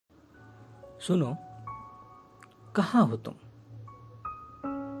सुनो, कहाँ हो तुम?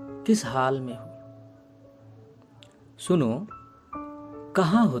 किस हाल में हो? सुनो,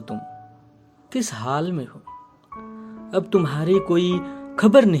 कहाँ हो तुम? किस हाल में हो? अब तुम्हारी कोई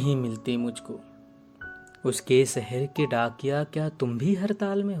खबर नहीं मिलती मुझको। उसके शहर के डाकिया, क्या तुम भी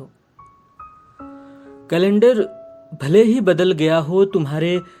हड़ताल में हो? कैलेंडर भले ही बदल गया हो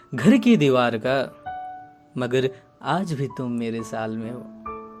तुम्हारे घर की दीवार का, मगर आज भी तुम मेरे साल में हो।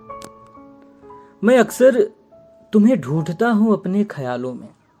 मैं अक्सर तुम्हें ढूंढता हूं अपने ख्यालों में।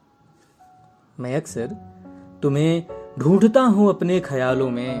 मैं अक्सर तुम्हें ढूंढता हूं अपने ख्यालों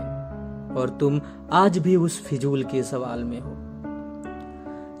में, और तुम आज भी उस फिजूल के सवाल में हो।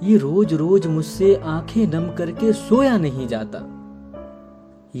 ये रोज रोज मुझसे आंखें नम करके सोया नहीं जाता।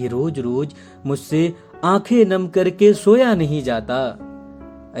 ये रोज रोज मुझसे आंखें नम करके सोया नहीं जाता।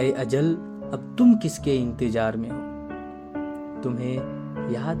 ऐ अजल, अब तुम किसके इंतजार में हो? तुम्हें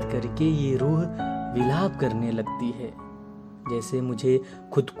याद करके ये रूह विलाप करने लगती है, जैसे मुझे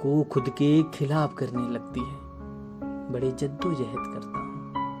खुद को खुद के खिलाफ करने लगती है। बड़े जद्दोजहद करता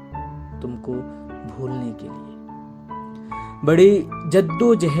हूँ तुमको भूलने के लिए। बड़ी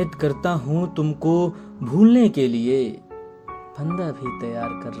जद्दोजहद करता हूँ तुमको भूलने के लिए। फंदा भी तैयार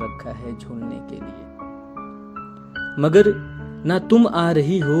कर रखा है झूलने के लिए। मगर ना तुम आ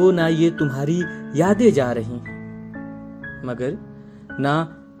रही हो, ना ये तुम्हारी यादें जा रही हैं। मगर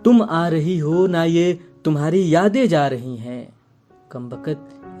ना तुम आ रही हो, ना ये तुम्हारी यादें जा रही हैं।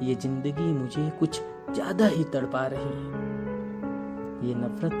 कमबख्त ये जिंदगी मुझे कुछ ज्यादा ही तड़पा रही है। ये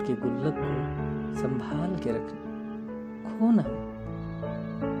नफरत के गुल्लक को संभाल के रखना, खोना।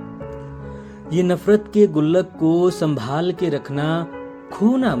 ये नफरत के गुल्लक को संभाल के रखना,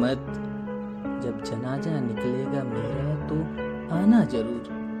 खोना मत। जब जनाजा निकलेगा मेरा तो आना जरूर,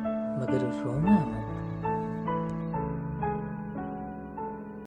 मगर रोना मत।